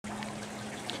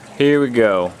Here we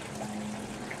go.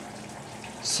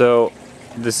 So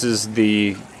this is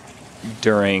the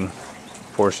during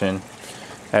portion.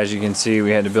 As you can see, we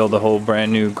had to build a whole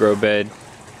brand new grow bed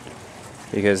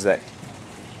because that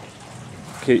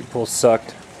kiddie pool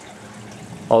sucked.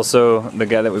 Also, the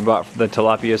guy that we bought the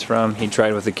tilapias from, he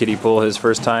tried with the kiddie pool his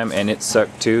first time and it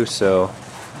sucked too, so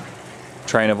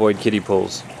try and avoid kiddie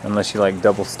pools unless you like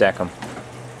double stack them.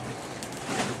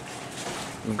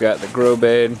 We've got the grow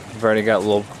bed. We've already got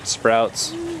little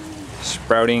sprouts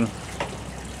sprouting.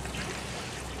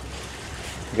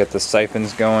 We got the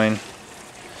siphons going.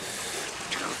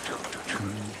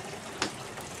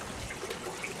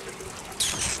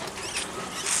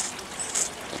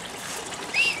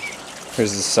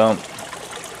 Here's the sump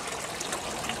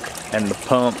and the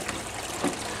pump.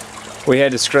 We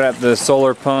had to scrap the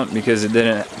solar pump because it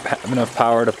didn't have enough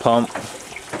power to pump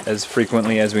as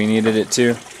frequently as we needed it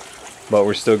to, but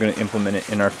we're still going to implement it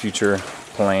in our future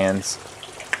plans.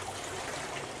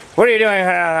 What are you doing? Oh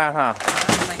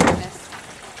my goodness.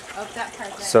 Oh, that part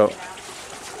there. So,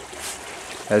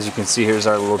 as you can see, here's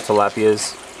our little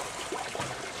tilapias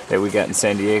that we got in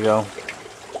San Diego.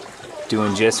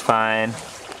 Doing just fine.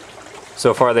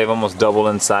 So far they've almost doubled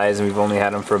in size and we've only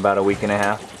had them for about a week and a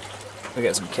half. We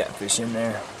got some catfish in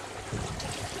there.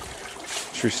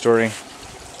 True story. You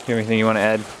have anything you want to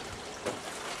add?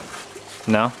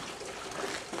 No?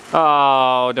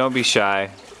 Oh, don't be shy.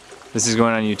 This is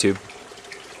going on YouTube.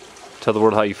 Tell the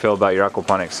world how you feel about your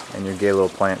aquaponics and your gay little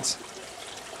plants.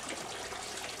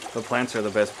 The plants are the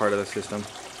best part of the system.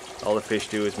 All the fish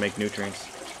do is make nutrients.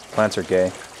 Plants are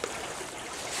gay.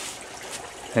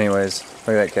 Anyways,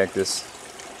 look at that cactus.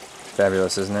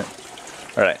 Fabulous, isn't it?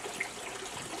 Alright.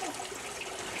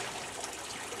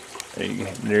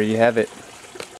 There you have it.